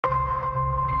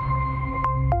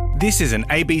This is an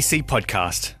ABC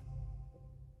podcast.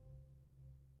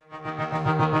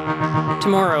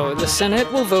 Tomorrow, the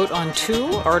Senate will vote on 2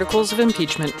 articles of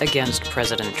impeachment against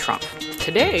President Trump.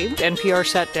 Today, NPR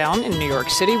sat down in New York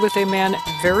City with a man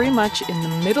very much in the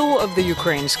middle of the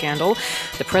Ukraine scandal,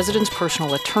 the president's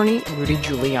personal attorney, Rudy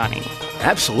Giuliani.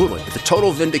 Absolutely. It's a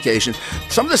total vindication.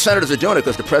 Some of the senators are doing it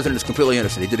because the president is completely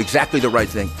innocent. He did exactly the right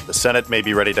thing. The Senate may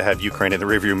be ready to have Ukraine in the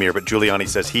rearview mirror, but Giuliani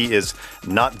says he is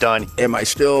not done. Am I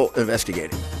still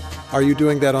investigating? Are you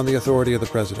doing that on the authority of the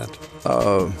president?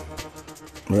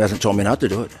 He hasn't told me not to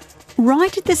do it.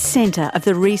 Right at the centre of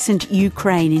the recent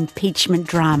Ukraine impeachment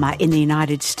drama in the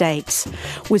United States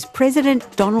was President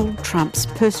Donald Trump's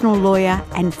personal lawyer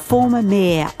and former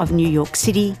mayor of New York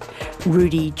City,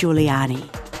 Rudy Giuliani.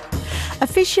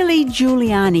 Officially,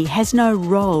 Giuliani has no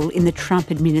role in the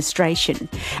Trump administration,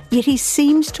 yet he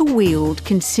seems to wield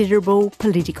considerable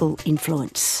political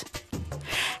influence.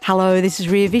 Hello, this is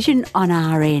Rear Vision on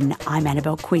RN. I'm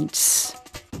Annabelle Quince.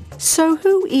 So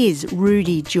who is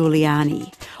Rudy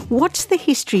Giuliani? What's the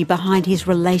history behind his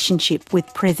relationship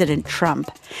with President Trump?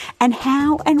 And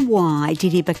how and why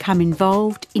did he become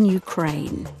involved in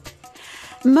Ukraine?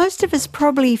 Most of us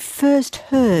probably first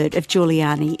heard of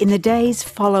Giuliani in the days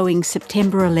following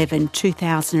September 11,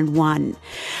 2001,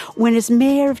 when as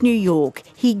mayor of New York,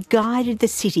 he guided the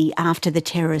city after the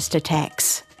terrorist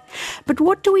attacks. But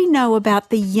what do we know about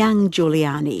the young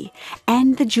Giuliani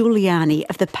and the Giuliani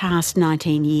of the past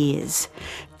 19 years?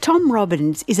 Tom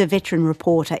Robbins is a veteran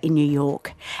reporter in New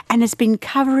York and has been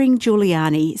covering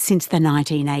Giuliani since the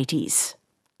 1980s.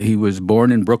 He was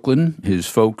born in Brooklyn. His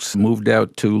folks moved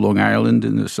out to Long Island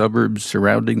in the suburbs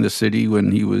surrounding the city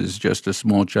when he was just a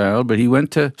small child. But he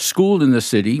went to school in the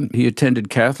city. He attended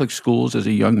Catholic schools as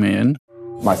a young man.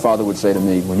 My father would say to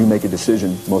me, when you make a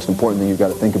decision, the most important thing you've got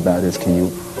to think about is, can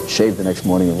you shave the next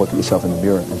morning and look at yourself in the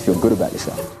mirror and feel good about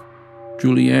yourself?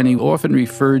 Giuliani often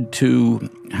referred to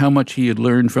how much he had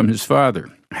learned from his father,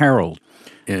 Harold,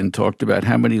 and talked about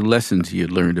how many lessons he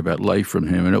had learned about life from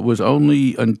him. And it was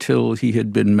only until he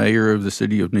had been mayor of the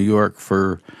city of New York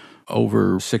for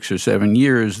over 6 or 7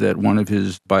 years that one of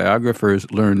his biographers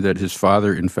learned that his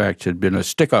father, in fact, had been a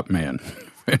stick-up man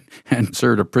and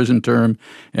served a prison term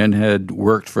and had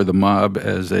worked for the mob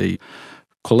as a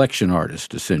collection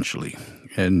artist, essentially.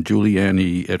 And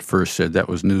Giuliani at first said that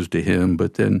was news to him,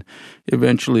 but then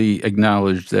eventually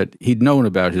acknowledged that he'd known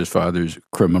about his father's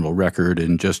criminal record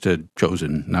and just had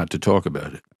chosen not to talk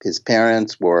about it. His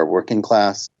parents were working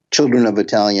class, children of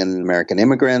Italian-American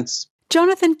immigrants.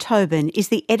 Jonathan Tobin is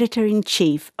the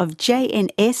editor-in-chief of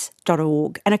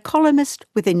JNS.org and a columnist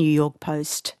with the New York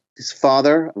Post. His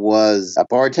father was a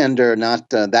bartender, not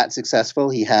that successful.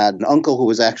 He had an uncle who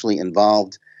was actually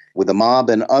involved with the mob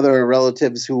and other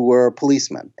relatives who were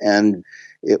policemen. And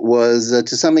it was,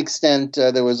 to some extent,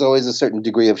 there was always a certain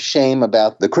degree of shame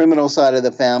about the criminal side of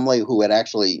the family who had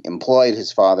actually employed his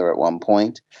father at one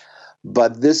point.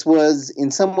 But this was,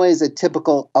 in some ways, a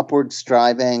typical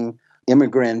upward-striving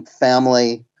immigrant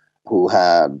family who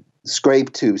had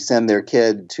scraped to send their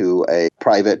kid to a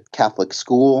private Catholic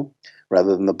school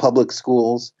rather than the public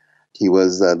schools. He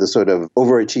was the sort of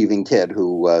overachieving kid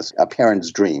who was a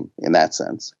parent's dream in that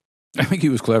sense. I think he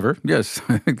was clever, yes.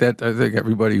 I think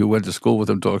everybody who went to school with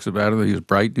him talks about him. He was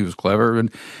bright, he was clever,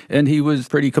 and he was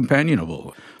pretty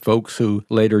companionable. Folks who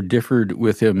later differed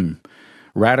with him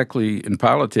radically in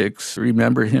politics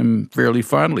remember him fairly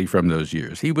fondly from those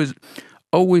years. He was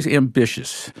always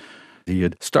ambitious. He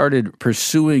had started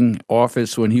pursuing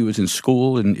office when he was in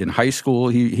school. In high school,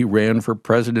 he ran for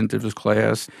president of his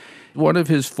class. One of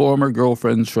his former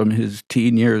girlfriends from his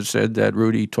teen years said that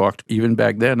Rudy talked even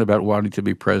back then about wanting to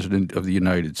be president of the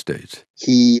United States.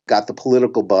 He got the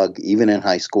political bug even in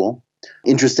high school.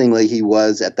 Interestingly, he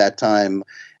was at that time,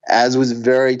 as was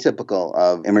very typical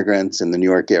of immigrants in the New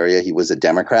York area, he was a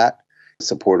Democrat, a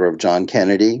supporter of John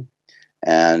Kennedy,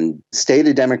 and stayed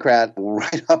a Democrat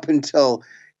right up until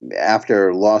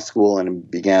after law school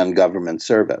and began government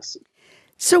service.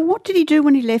 So what did he do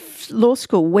when he left law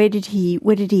school? Where did he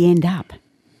end up?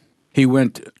 He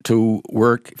went to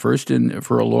work first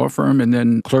for a law firm and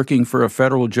then clerking for a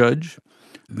federal judge.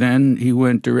 Then he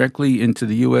went directly into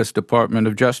the U.S. Department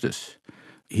of Justice.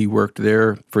 He worked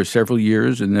there for several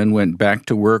years and then went back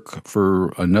to work for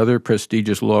another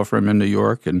prestigious law firm in New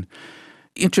York. And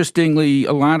interestingly,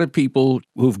 a lot of people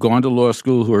who've gone to law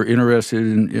school who are interested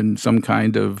in some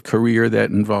kind of career that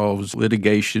involves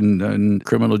litigation and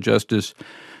criminal justice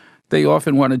They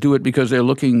often want to do it because they're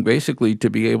looking basically to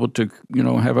be able to,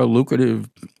 have a lucrative,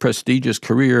 prestigious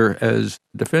career as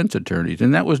defense attorneys.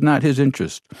 And that was not his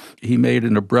interest. He made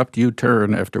an abrupt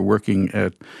U-turn after working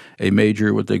at a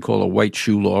major, what they call a white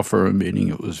shoe law firm, meaning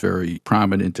it was very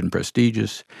prominent and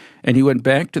prestigious. And he went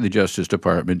back to the Justice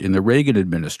Department in the Reagan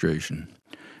administration,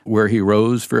 where he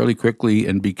rose fairly quickly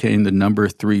and became the number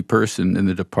 3 person in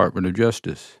the Department of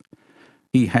Justice.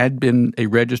 He had been a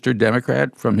registered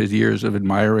Democrat from his years of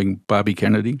admiring Bobby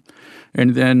Kennedy.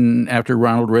 And then after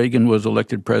Ronald Reagan was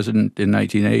elected president in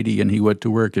 1980 and he went to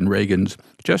work in Reagan's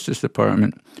Justice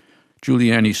Department,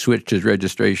 Giuliani switched his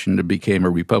registration and became a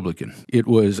Republican. It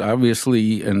was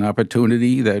obviously an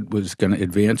opportunity that was going to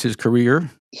advance his career.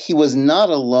 He was not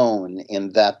alone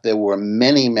in that there were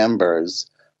many members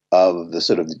of the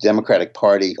sort of the Democratic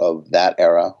Party of that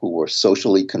era who were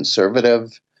socially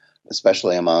conservative,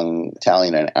 especially among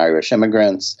Italian and Irish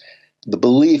immigrants. The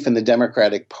belief in the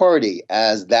Democratic Party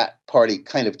as that party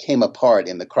kind of came apart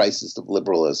in the crisis of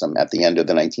liberalism at the end of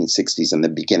the 1960s and the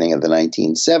beginning of the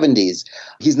 1970s.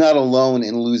 He's not alone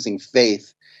in losing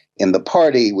faith in the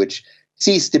party, which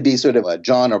ceased to be sort of a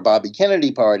John or Bobby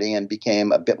Kennedy party and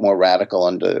became a bit more radical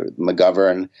under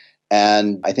McGovern.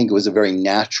 And I think it was a very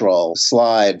natural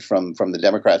slide from the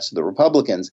Democrats to the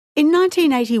Republicans. In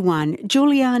 1981,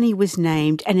 Giuliani was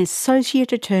named an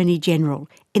Associate Attorney General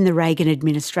in the Reagan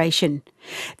administration.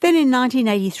 Then in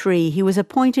 1983, he was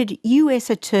appointed U.S.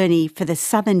 Attorney for the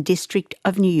Southern District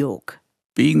of New York.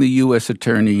 Being the U.S.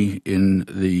 Attorney in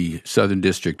the Southern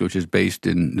District, which is based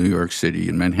in New York City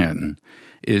in Manhattan,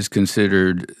 is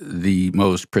considered the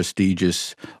most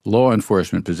prestigious law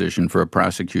enforcement position for a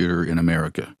prosecutor in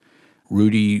America.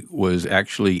 Rudy was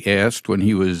actually asked when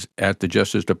he was at the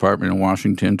Justice Department in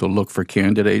Washington to look for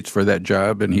candidates for that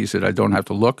job, and he said, I don't have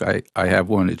to look, I have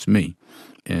one, it's me.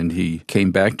 And he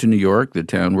came back to New York, the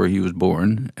town where he was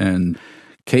born, and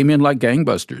came in like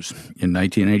gangbusters. In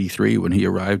 1983, when he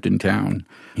arrived in town,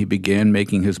 he began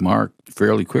making his mark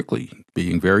fairly quickly,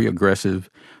 being very aggressive,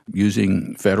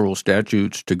 using federal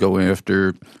statutes to go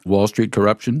after Wall Street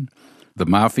corruption, the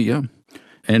mafia,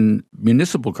 and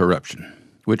municipal corruption,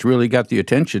 which really got the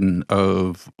attention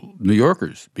of New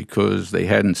Yorkers because they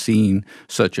hadn't seen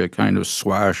such a kind of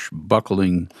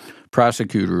swashbuckling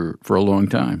prosecutor for a long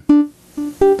time.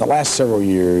 The last several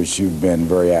years, you've been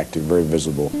very active, very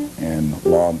visible in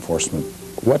law enforcement.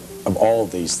 What of all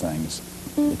of these things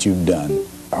that you've done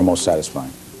are most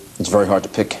satisfying? It's very hard to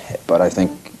pick, but I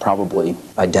think probably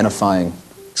identifying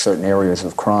certain areas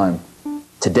of crime.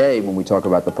 Today, when we talk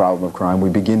about the problem of crime, we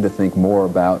begin to think more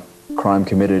about crime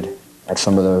committed at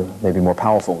some of the maybe more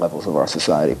powerful levels of our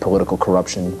society: political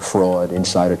corruption, fraud,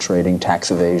 insider trading,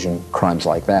 tax evasion, crimes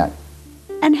like that.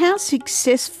 And how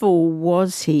successful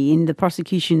was he in the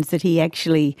prosecutions that he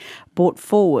actually brought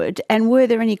forward? And were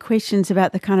there any questions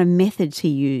about the kind of methods he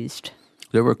used?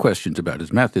 There were questions about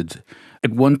his methods.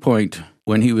 At one point,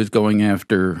 when he was going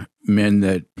after men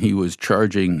that he was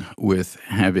charging with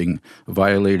having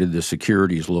violated the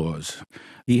securities laws,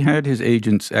 he had his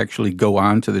agents actually go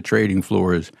on to the trading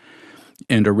floors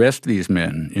and arrest these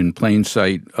men in plain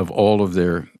sight of all of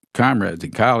their comrades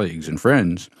and colleagues and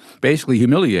friends, basically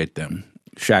humiliate them,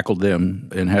 shackled them,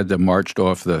 and had them marched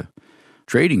off the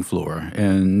trading floor.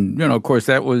 And, of course,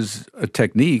 that was a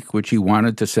technique which he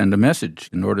wanted to send a message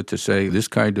in order to say this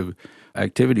kind of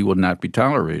activity will not be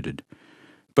tolerated.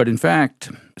 But in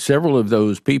fact, several of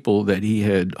those people that he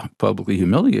had publicly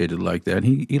humiliated like that,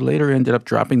 he later ended up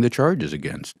dropping the charges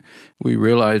against. We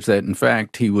realized that, in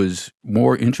fact, he was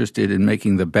more interested in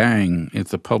making the bang at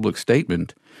the public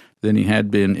statement than he had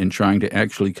been in trying to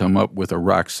actually come up with a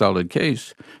rock-solid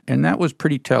case, and that was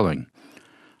pretty telling.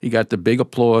 He got the big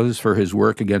applause for his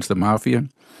work against the mafia.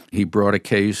 He brought a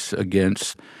case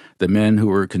against the men who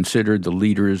were considered the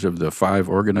leaders of the 5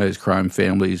 organized crime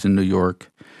families in New York,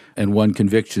 and won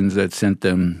convictions that sent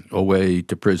them away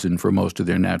to prison for most of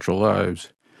their natural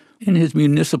lives. In his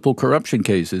municipal corruption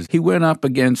cases, he went up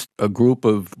against a group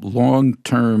of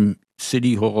long-term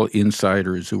City Hall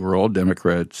insiders who were all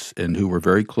Democrats and who were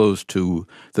very close to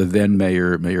the then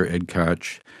mayor, Mayor Ed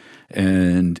Koch.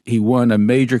 And he won a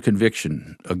major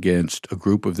conviction against a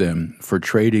group of them for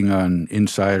trading on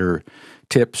insider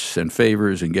tips and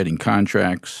favors and getting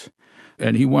contracts.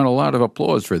 And he won a lot of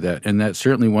applause for that, and that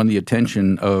certainly won the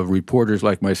attention of reporters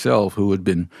like myself who had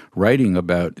been writing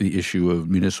about the issue of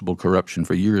municipal corruption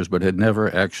for years but had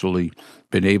never actually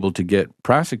been able to get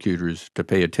prosecutors to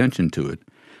pay attention to it.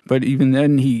 But even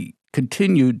then, he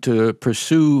continued to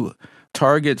pursue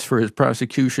targets for his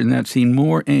prosecution that seemed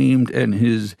more aimed at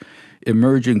his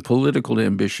emerging political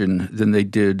ambition than they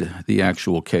did the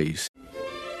actual case.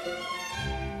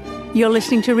 You're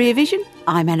listening to Rear Vision.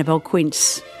 I'm Annabelle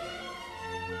Quince.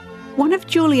 One of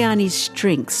Giuliani's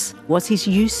strengths was his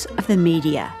use of the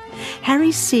media.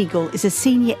 Harry Siegel is a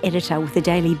senior editor with the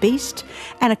Daily Beast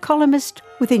and a columnist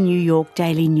with the New York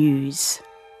Daily News.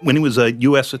 When he was a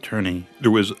U.S. attorney,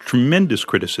 there was tremendous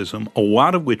criticism, a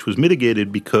lot of which was mitigated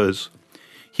because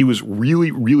he was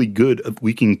really, really good at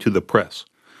leaking to the press.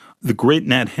 The great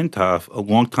Nat Hentoff, a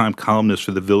longtime columnist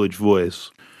for the Village Voice,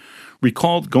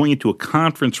 recalled going into a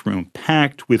conference room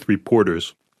packed with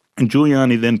reporters and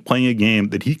Giuliani then playing a game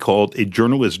that he called a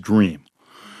journalist's dream,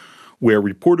 where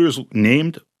reporters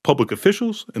named public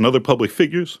officials and other public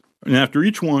figures. And after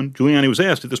each one, Giuliani was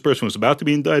asked if this person was about to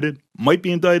be indicted, might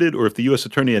be indicted, or if the U.S.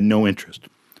 attorney had no interest.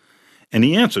 And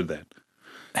he answered that.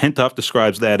 Hentoff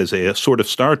describes that as a sort of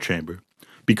star chamber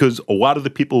because a lot of the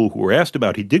people who were asked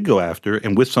about he did go after,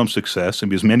 and with some success,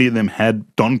 and because many of them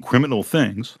had done criminal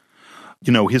things,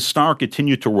 his star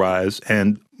continued to rise,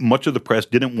 and much of the press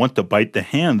didn't want to bite the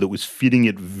hand that was feeding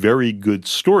it very good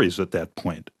stories at that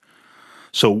point.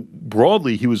 So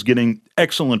broadly, he was getting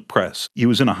excellent press. He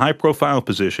was in a high-profile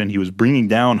position. He was bringing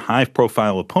down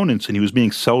high-profile opponents, and he was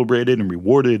being celebrated and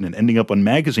rewarded and ending up on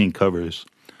magazine covers,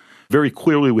 very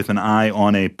clearly with an eye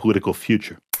on a political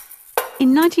future.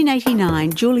 In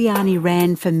 1989, Giuliani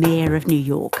ran for mayor of New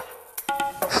York.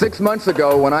 6 months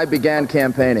ago, when I began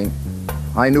campaigning,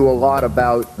 I knew a lot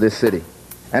about this city.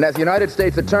 And as United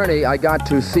States Attorney, I got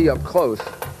to see up close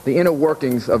the inner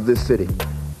workings of this city.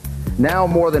 Now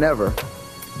more than ever,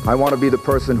 I want to be the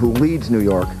person who leads New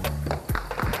York.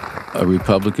 A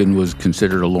Republican was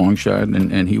considered a long shot,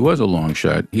 and he was a long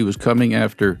shot. He was coming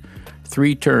after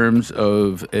 3 terms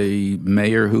of a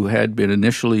mayor who had been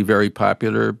initially very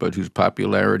popular, but whose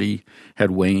popularity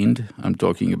had waned. I'm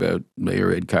talking about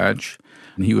Mayor Ed Koch.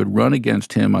 And he would run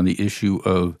against him on the issue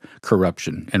of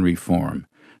corruption and reform,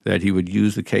 that he would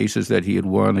use the cases that he had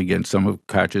won against some of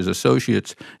Koch's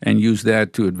associates and use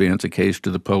that to advance a case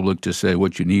to the public to say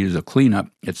what you need is a cleanup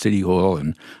at City Hall,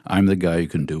 and I'm the guy who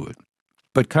can do it.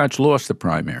 But Koch lost the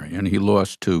primary, and he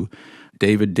lost to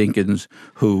David Dinkins,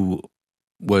 who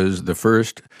was the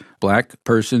first black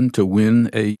person to win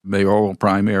a mayoral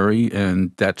primary,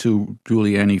 and that's who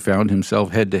Giuliani found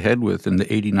himself head-to-head with in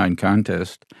the 89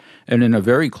 contest. And in a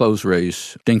very close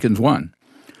race, Dinkins won.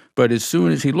 But as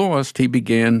soon as he lost, he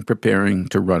began preparing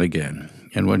to run again.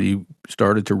 And when he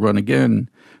started to run again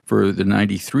for the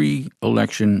 93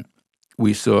 election,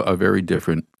 we saw a very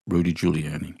different Rudy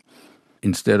Giuliani.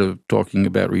 Instead of talking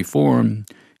about reform,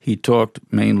 he talked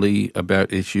mainly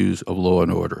about issues of law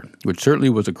and order, which certainly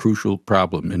was a crucial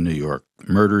problem in New York.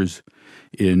 Murders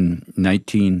in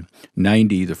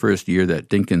 1990, the first year that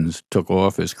Dinkins took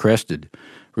office, crested,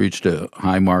 reached a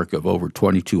high mark of over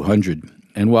 2,200.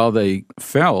 And while they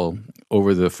fell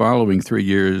over the following 3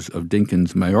 years of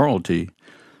Dinkins' mayoralty,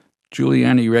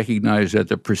 Giuliani recognized that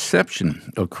the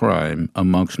perception of crime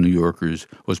amongst New Yorkers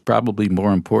was probably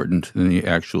more important than the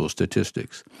actual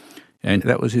statistics. And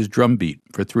that was his drumbeat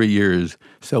for 3 years.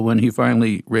 So when he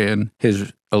finally ran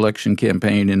his election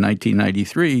campaign in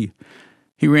 1993,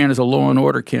 he ran as a law and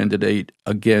order candidate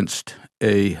against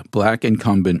a black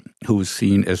incumbent who was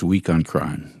seen as weak on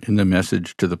crime. And the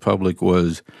message to the public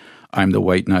was, I'm the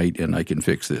white knight and I can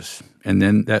fix this. And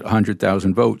then that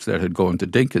 100,000 votes that had gone to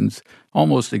Dinkins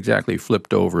almost exactly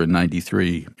flipped over in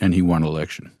 93, and he won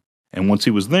election. And once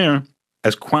he was there,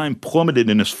 as crime plummeted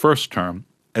in his first term,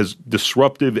 as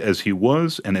disruptive as he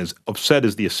was and as upset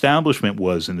as the establishment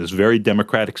was in this very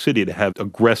democratic city to have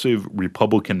aggressive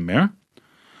Republican mayor,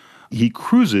 he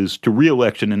cruises to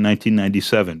re-election in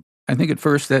 1997. I think at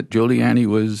first that Giuliani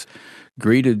was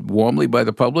greeted warmly by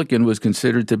the public and was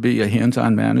considered to be a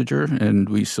hands-on manager, and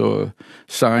we saw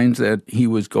signs that he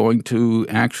was going to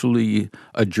actually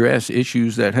address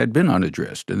issues that had been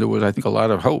unaddressed, and there was, I think, a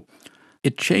lot of hope.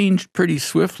 It changed pretty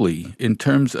swiftly in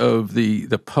terms of the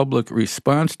public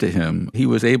response to him. He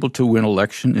was able to win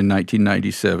election in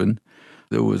 1997.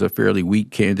 There was a fairly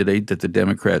weak candidate that the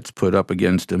Democrats put up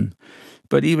against him.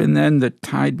 But even then, the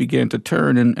tide began to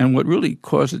turn, and what really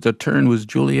caused it to turn was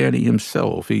Giuliani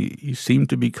himself. He seemed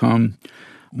to become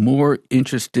more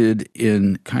interested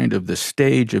in kind of the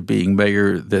stage of being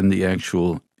mayor than the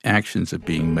actual actions of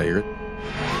being mayor.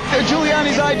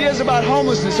 Giuliani's ideas about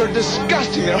homelessness are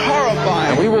disgusting. They're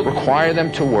horrifying. And we will require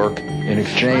them to work in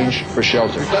exchange for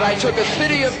shelter. That I took a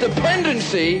city of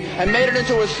dependency and made it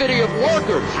into a city of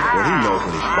workers. Well, he knows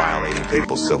when he's violating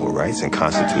people's civil rights and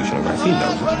constitutional rights. He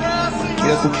knows it. He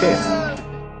doesn't care.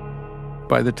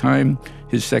 By the time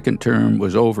his second term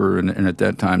was over, and at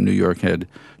that time New York had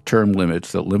term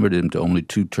limits that limited him to only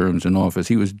 2 terms in office,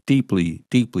 he was deeply,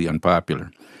 deeply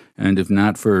unpopular. And if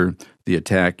not for the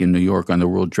attack in New York on the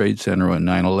World Trade Center on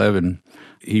 9/11,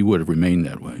 he would have remained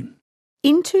that way.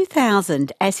 In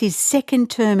 2000, as his second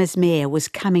term as mayor was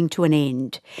coming to an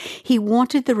end, he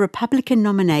wanted the Republican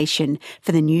nomination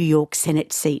for the New York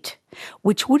Senate seat,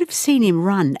 which would have seen him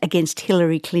run against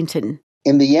Hillary Clinton.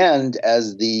 In the end,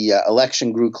 as the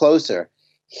election grew closer,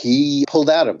 he pulled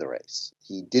out of the race.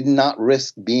 He did not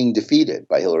risk being defeated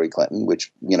by Hillary Clinton,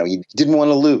 which, he didn't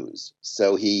want to lose.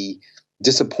 So he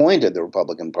disappointed the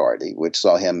Republican Party, which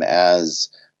saw him as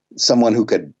someone who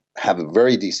could have a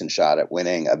very decent shot at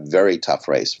winning a very tough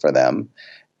race for them.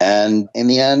 And in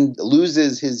the end,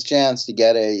 loses his chance to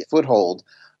get a foothold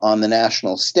on the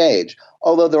national stage.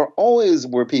 Although there always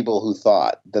were people who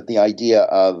thought that the idea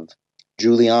of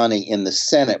Giuliani in the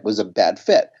Senate was a bad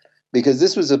fit, because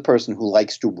this was a person who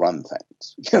likes to run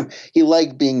things. He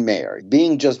liked being mayor.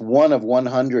 Being just one of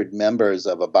 100 members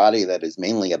of a body that is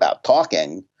mainly about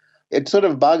talking, it sort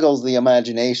of boggles the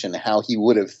imagination how he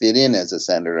would have fit in as a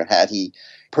senator had he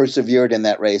persevered in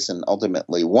that race and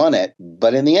ultimately won it.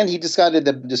 But in the end, he decided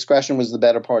that discretion was the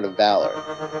better part of valor.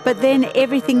 But then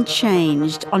everything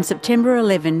changed on September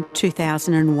 11,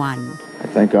 2001. I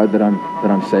thank God that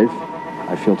I'm safe.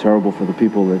 I feel terrible for the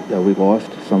people that we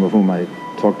lost, some of whom I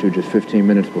talked to just 15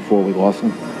 minutes before we lost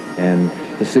them. And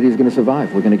the city is going to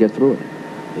survive. We're going to get through it.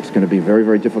 It's going to be a very,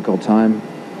 very difficult time.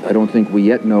 I don't think we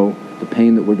yet know the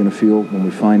pain that we're going to feel when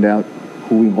we find out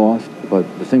who we lost. But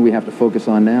the thing we have to focus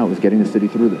on now is getting the city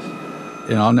through this.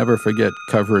 And I'll never forget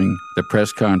covering the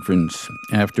press conference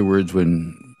afterwards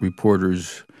when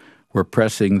reporters were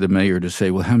pressing the mayor to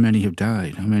say, well, how many have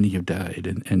died? How many have died?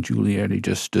 And Giuliani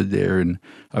just stood there in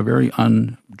a very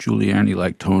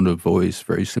un-Giuliani-like tone of voice,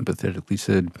 very sympathetically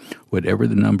said, whatever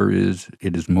the number is,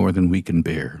 it is more than we can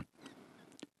bear.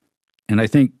 And I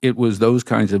think it was those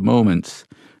kinds of moments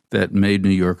that made New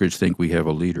Yorkers think we have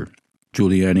a leader.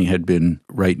 Giuliani had been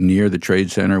right near the Trade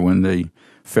Center when they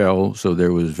fell, so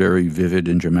there was very vivid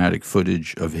and dramatic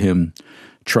footage of him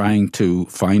trying to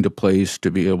find a place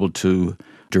to be able to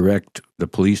direct the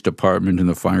police department and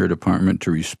the fire department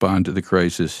to respond to the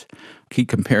crisis. He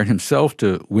compared himself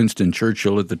to Winston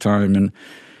Churchill at the time, and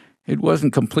it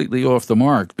wasn't completely off the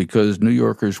mark because New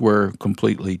Yorkers were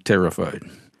completely terrified.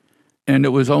 And it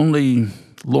was only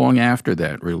long after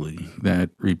that, really, that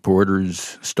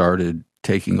reporters started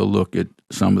taking a look at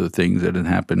some of the things that had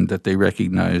happened, that they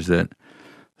recognized that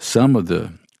some of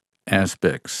the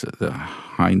aspects, the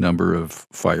high number of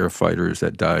firefighters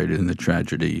that died in the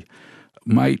tragedy,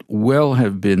 might well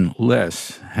have been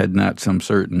less had not some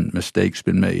certain mistakes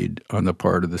been made on the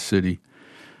part of the city.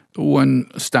 One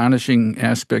astonishing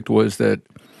aspect was that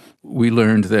we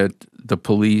learned that the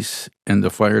police and the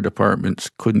fire departments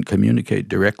couldn't communicate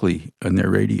directly on their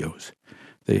radios.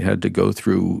 They had to go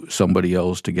through somebody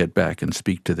else to get back and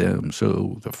speak to them.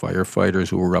 So the firefighters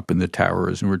who were up in the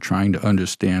towers and were trying to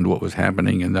understand what was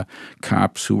happening, and the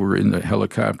cops who were in the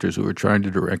helicopters who were trying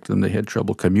to direct them, they had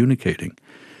trouble communicating.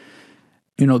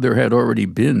 There had already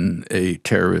been a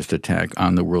terrorist attack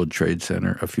on the World Trade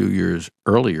Center a few years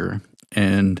earlier,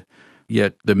 and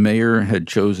yet the mayor had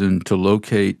chosen to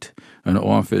locate an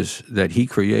office that he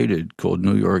created called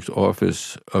New York's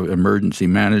Office of Emergency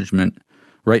Management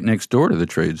right next door to the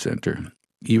Trade Center,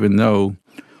 even though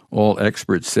all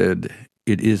experts said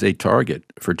it is a target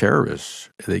for terrorists.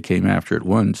 They came after it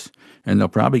once, and they'll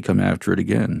probably come after it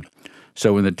again.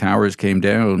 So when the towers came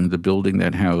down, the building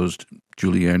that housed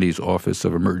Giuliani's Office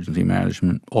of Emergency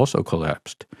Management also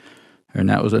collapsed. And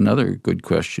that was another good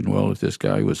question. Well, if this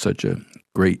guy was such a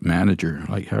great manager,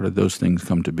 how did those things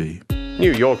come to be?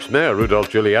 New York's Mayor Rudolph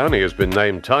Giuliani has been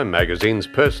named Time Magazine's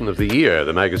Person of the Year.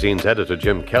 The magazine's editor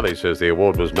Jim Kelly says the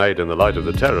award was made in the light of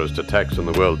the terrorist attacks on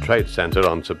the World Trade Center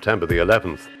on September the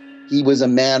 11th. He was a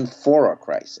man for a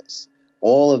crisis.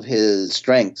 All of his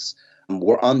strengths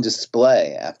were on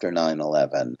display after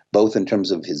 9/11, both in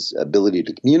terms of his ability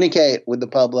to communicate with the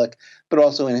public, but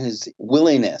also in his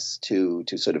willingness to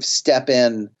sort of step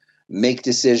in, make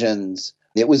decisions.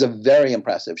 It was a very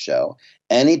impressive show,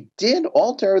 and it did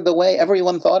alter the way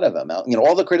everyone thought of him.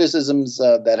 All the criticisms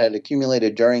that had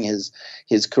accumulated during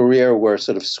his career were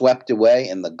sort of swept away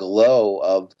in the glow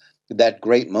of that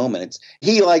great moment.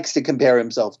 He likes to compare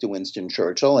himself to Winston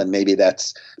Churchill, and maybe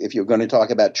that's, if you're going to talk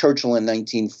about Churchill in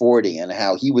 1940 and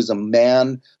how he was a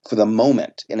man for the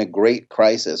moment in a great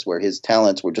crisis where his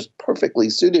talents were just perfectly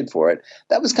suited for it,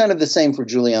 that was kind of the same for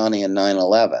Giuliani in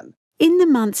 9/11. In the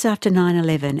months after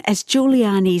 9/11, as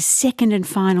Giuliani's second and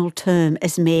final term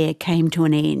as mayor came to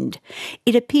an end,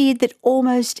 it appeared that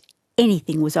almost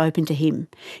anything was open to him.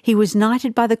 He was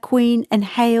knighted by the Queen and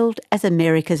hailed as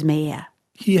America's mayor.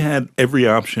 He had every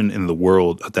option in the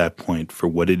world at that point for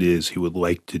what it is he would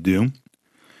like to do.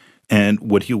 And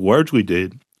what he largely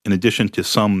did, in addition to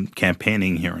some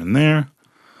campaigning here and there,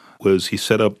 was he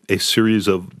set up a series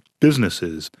of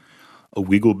businesses, a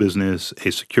legal business,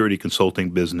 a security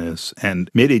consulting business, and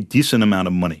made a decent amount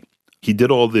of money. He did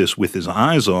all this with his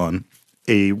eyes on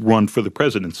a run for the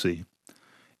presidency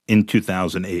in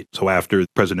 2008, so after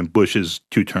President Bush's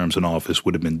 2 terms in office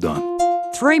would have been done.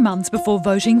 3 months before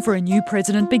voting for a new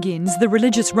president begins, the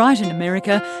religious right in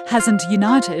America hasn't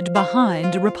united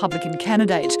behind a Republican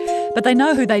candidate. But they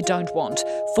know who they don't want.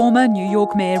 Former New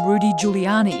York Mayor Rudy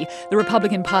Giuliani, the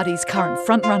Republican Party's current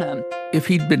frontrunner. If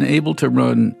he'd been able to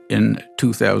run in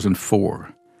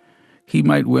 2004, he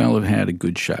might well have had a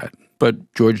good shot.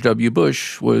 But George W.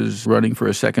 Bush was running for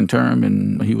a second term,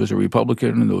 and he was a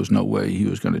Republican, and there was no way he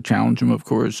was going to challenge him, of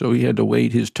course, so he had to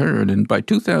wait his turn. And by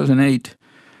 2008,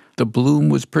 the bloom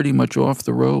was pretty much off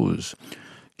the rose.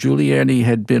 Giuliani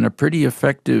had been a pretty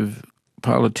effective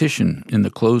politician in the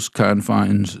close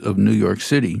confines of New York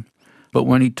City, but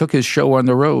when he took his show on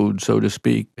the road, so to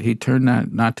speak, he turned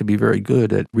out not to be very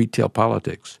good at retail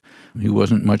politics. He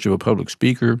wasn't much of a public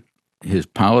speaker. His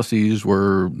policies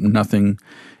were nothing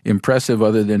impressive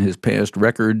other than his past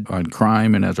record on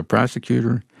crime and as a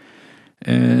prosecutor.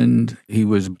 And he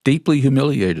was deeply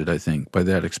humiliated, I think, by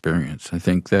that experience. I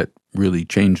think that really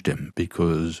changed him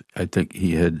because I think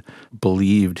he had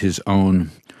believed his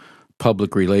own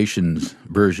public relations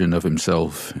version of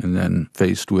himself, and then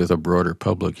faced with a broader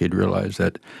public, he'd realized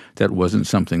that that wasn't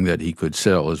something that he could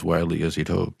sell as widely as he'd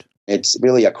hoped. It's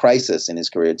really a crisis in his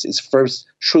career. It's his first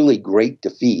truly great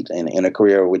defeat in a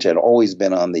career which had always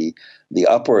been on the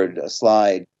upward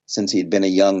slide since he'd been a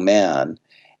young man.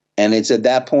 And it's at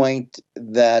that point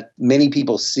that many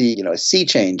people see, a sea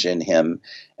change in him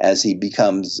as he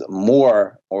becomes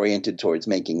more oriented towards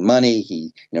making money.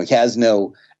 He has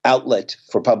no outlet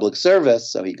for public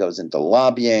service, so he goes into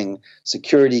lobbying,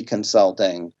 security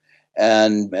consulting.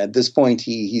 And at this point,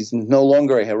 he's no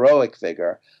longer a heroic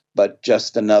figure, but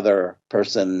just another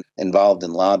person involved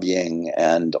in lobbying,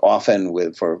 and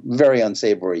often for very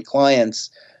unsavory clients,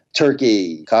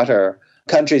 Turkey, Qatar,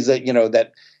 countries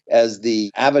that as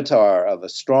the avatar of a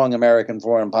strong American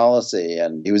foreign policy.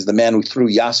 And he was the man who threw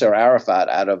Yasser Arafat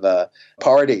out of a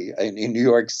party in New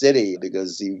York City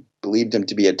because he believed him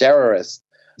to be a terrorist.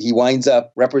 He winds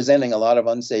up representing a lot of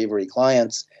unsavory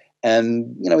clients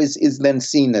and, is then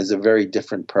seen as a very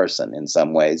different person in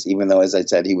some ways, even though, as I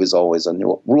said, he was always a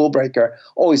rule breaker,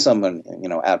 always someone,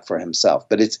 out for himself.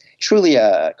 But it's truly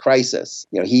a crisis.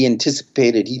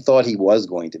 He thought he was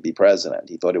going to be president.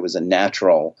 He thought it was a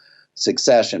natural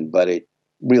succession, but it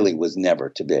really was never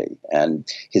to be. And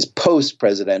his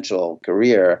post-presidential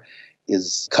career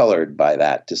is colored by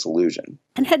that disillusion.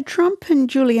 And had Trump and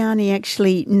Giuliani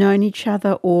actually known each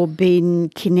other or been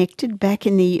connected back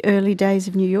in the early days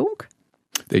of New York?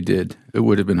 They did. It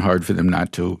would have been hard for them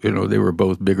not to. They were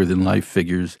both bigger-than-life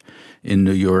figures in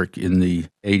New York in the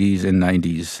 80s and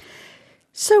 90s.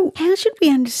 So how should we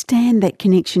understand that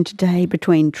connection today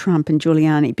between Trump and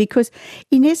Giuliani? Because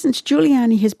in essence,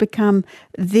 Giuliani has become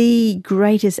the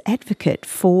greatest advocate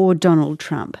for Donald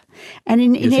Trump. And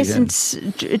in essence,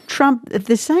 Trump,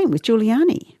 the same with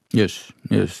Giuliani. Yes.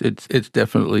 It's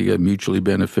definitely a mutually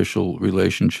beneficial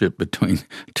relationship between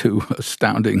two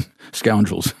astounding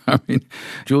scoundrels. I mean,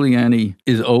 Giuliani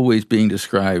is always being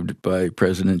described by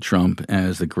President Trump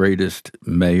as the greatest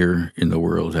mayor in the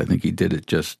world. I think he did it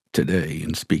just today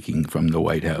in speaking from the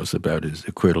White House about his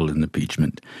acquittal and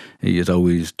impeachment. He is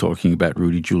always talking about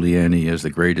Rudy Giuliani as the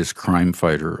greatest crime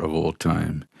fighter of all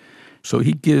time. So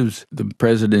he gives the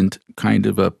president kind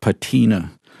of a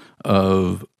patina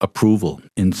of approval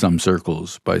in some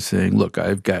circles by saying, look,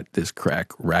 I've got this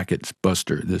crack rackets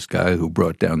buster, this guy who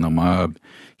brought down the mob.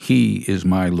 He is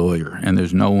my lawyer, and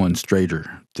there's no one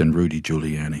straighter than Rudy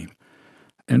Giuliani.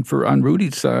 And on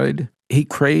Rudy's side, he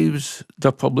craves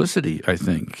the publicity, I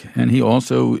think, and he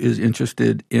also is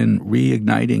interested in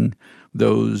reigniting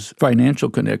those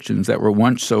financial connections that were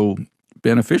once so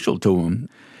beneficial to him.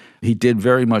 He did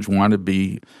very much want to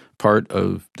be part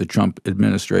of the Trump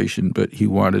administration, but he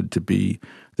wanted to be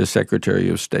the Secretary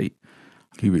of State.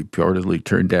 He reportedly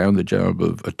turned down the job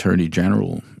of Attorney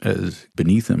General as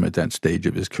beneath him at that stage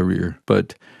of his career.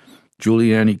 But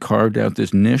Giuliani carved out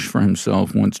this niche for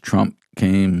himself once Trump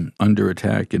came under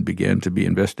attack and began to be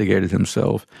investigated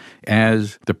himself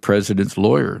as the president's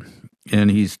lawyer.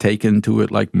 And he's taken to it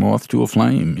like moth to a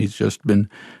flame. He's just been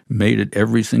made it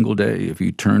every single day. If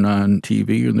you turn on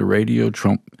TV or the radio,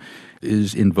 Trump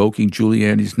is invoking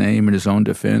Giuliani's name in his own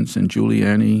defense, and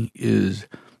Giuliani is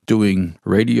doing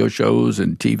radio shows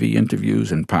and TV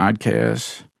interviews and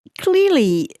podcasts.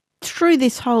 clearly, through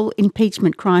this whole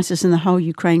impeachment crisis and the whole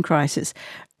Ukraine crisis,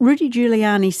 Rudy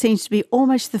Giuliani seems to be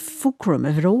almost the fulcrum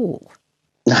of it all.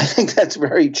 I think that's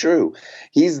very true.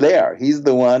 He's there. He's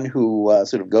the one who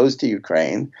sort of goes to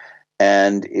Ukraine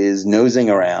and is nosing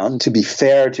around. To be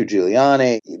fair to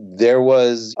Giuliani, there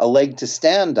was a leg to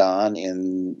stand on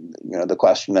in the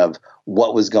question of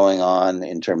what was going on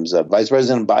in terms of Vice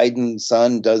President Biden's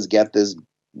son does get this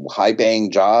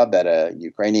high-paying job at a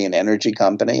Ukrainian energy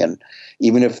company, and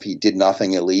even if he did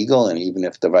nothing illegal, and even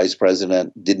if the vice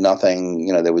president did nothing,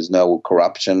 there was no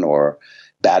corruption or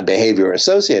bad behavior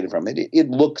associated from it, it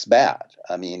looks bad.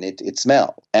 I mean, it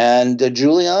smells. And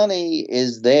Giuliani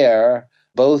is there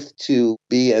both to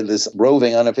be this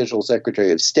roving unofficial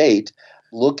Secretary of State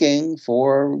looking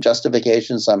for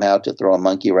justification somehow to throw a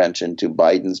monkey wrench into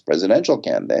Biden's presidential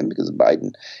campaign, because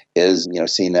Biden is,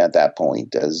 seen at that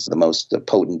point as the most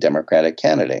potent Democratic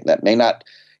candidate. That may not,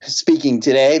 speaking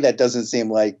today, that doesn't seem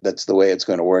like that's the way it's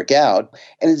going to work out.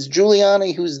 And it's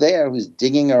Giuliani who's there, who's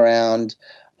digging around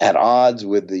at odds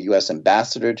with the U.S.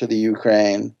 ambassador to the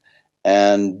Ukraine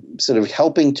and sort of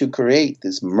helping to create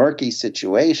this murky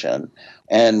situation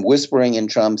and whispering in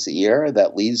Trump's ear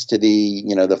that leads to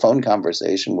the phone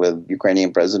conversation with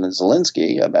Ukrainian President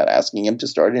Zelensky about asking him to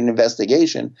start an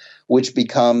investigation, which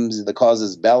becomes the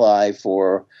casus belli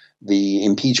for the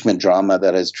impeachment drama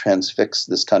that has transfixed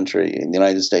this country in the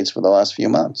United States for the last few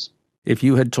months. If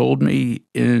you had told me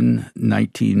in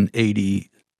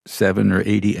 1987 or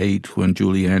 88, when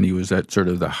Giuliani was at sort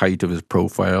of the height of his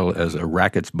profile as a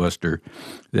rackets buster,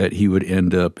 that he would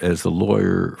end up as the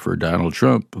lawyer for Donald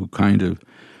Trump, who kind of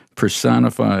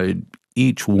personified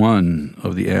each one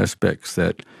of the aspects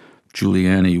that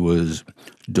Giuliani was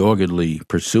doggedly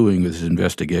pursuing with his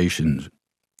investigations,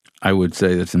 I would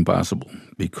say that's impossible,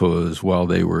 because while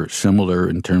they were similar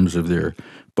in terms of their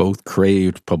both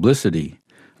craved publicity,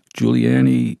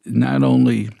 Giuliani not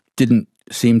only didn't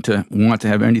seem to want to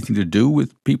have anything to do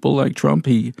with people like Trump,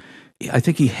 I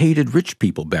think he hated rich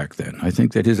people back then. I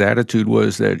think that his attitude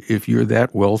was that if you're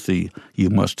that wealthy, you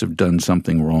must have done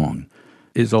something wrong.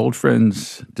 His old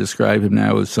friends describe him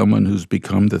now as someone who's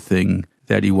become the thing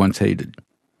that he once hated.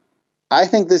 I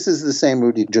think this is the same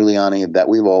Rudy Giuliani that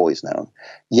we've always known.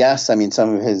 Yes, I mean,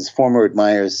 some of his former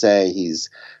admirers say he's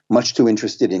much too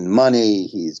interested in money.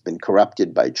 He's been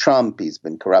corrupted by Trump. He's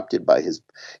been corrupted by his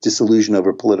disillusion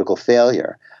over political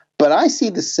failure. But I see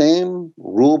the same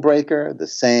rule breaker, the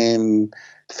same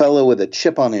fellow with a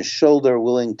chip on his shoulder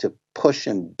willing to push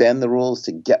and bend the rules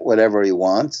to get whatever he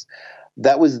wants,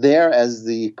 that was there as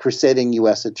the crusading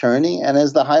U.S. attorney and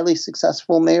as the highly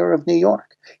successful mayor of New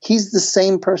York. He's the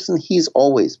same person he's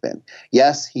always been.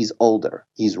 Yes, he's older.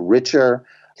 He's richer.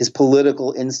 His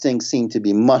political instincts seem to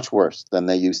be much worse than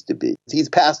they used to be. He's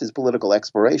past his political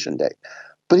expiration date.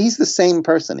 But he's the same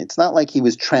person. It's not like he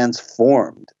was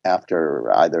transformed after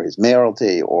either his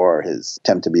mayoralty or his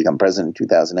attempt to become president in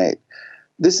 2008.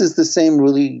 This is the same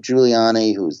Rudy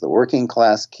Giuliani who's the working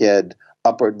class kid,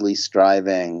 upwardly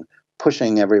striving,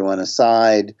 pushing everyone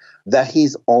aside, that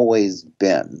he's always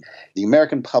been. The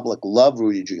American public loved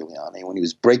Rudy Giuliani when he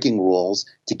was breaking rules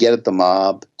to get at the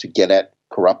mob, to get at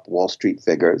corrupt Wall Street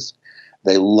figures.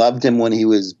 They loved him when he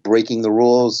was breaking the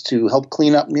rules to help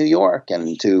clean up New York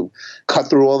and to cut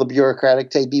through all the bureaucratic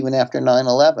tape even after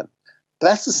 9/11.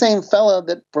 That's the same fellow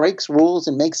that breaks rules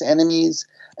and makes enemies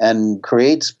and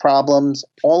creates problems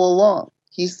all along.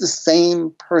 He's the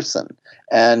same person,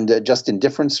 and just in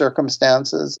different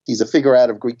circumstances. He's a figure out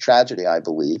of Greek tragedy, I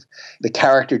believe. The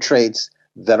character traits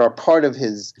that are part of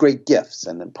his great gifts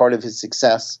and part of his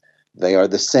success, they are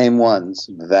the same ones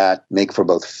that make for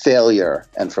both failure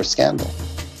and for scandal.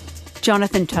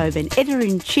 Jonathan Tobin,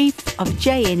 editor-in-chief of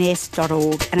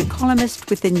JNS.org and a columnist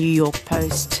with the New York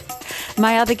Post.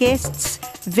 My other guests,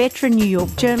 veteran New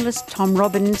York journalist Tom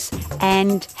Robbins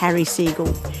and Harry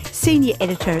Siegel, senior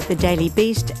editor at the Daily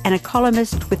Beast and a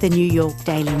columnist with the New York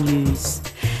Daily News.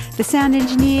 The sound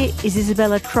engineer is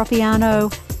Isabella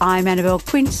Tropiano. I'm Annabelle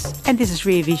Quince, and this is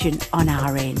Rear Vision on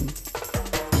RN.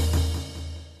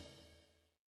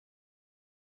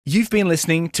 You've been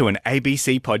listening to an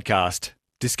ABC podcast.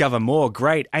 Discover more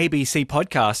great ABC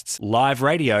podcasts, live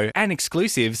radio, and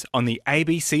exclusives on the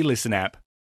ABC Listen app.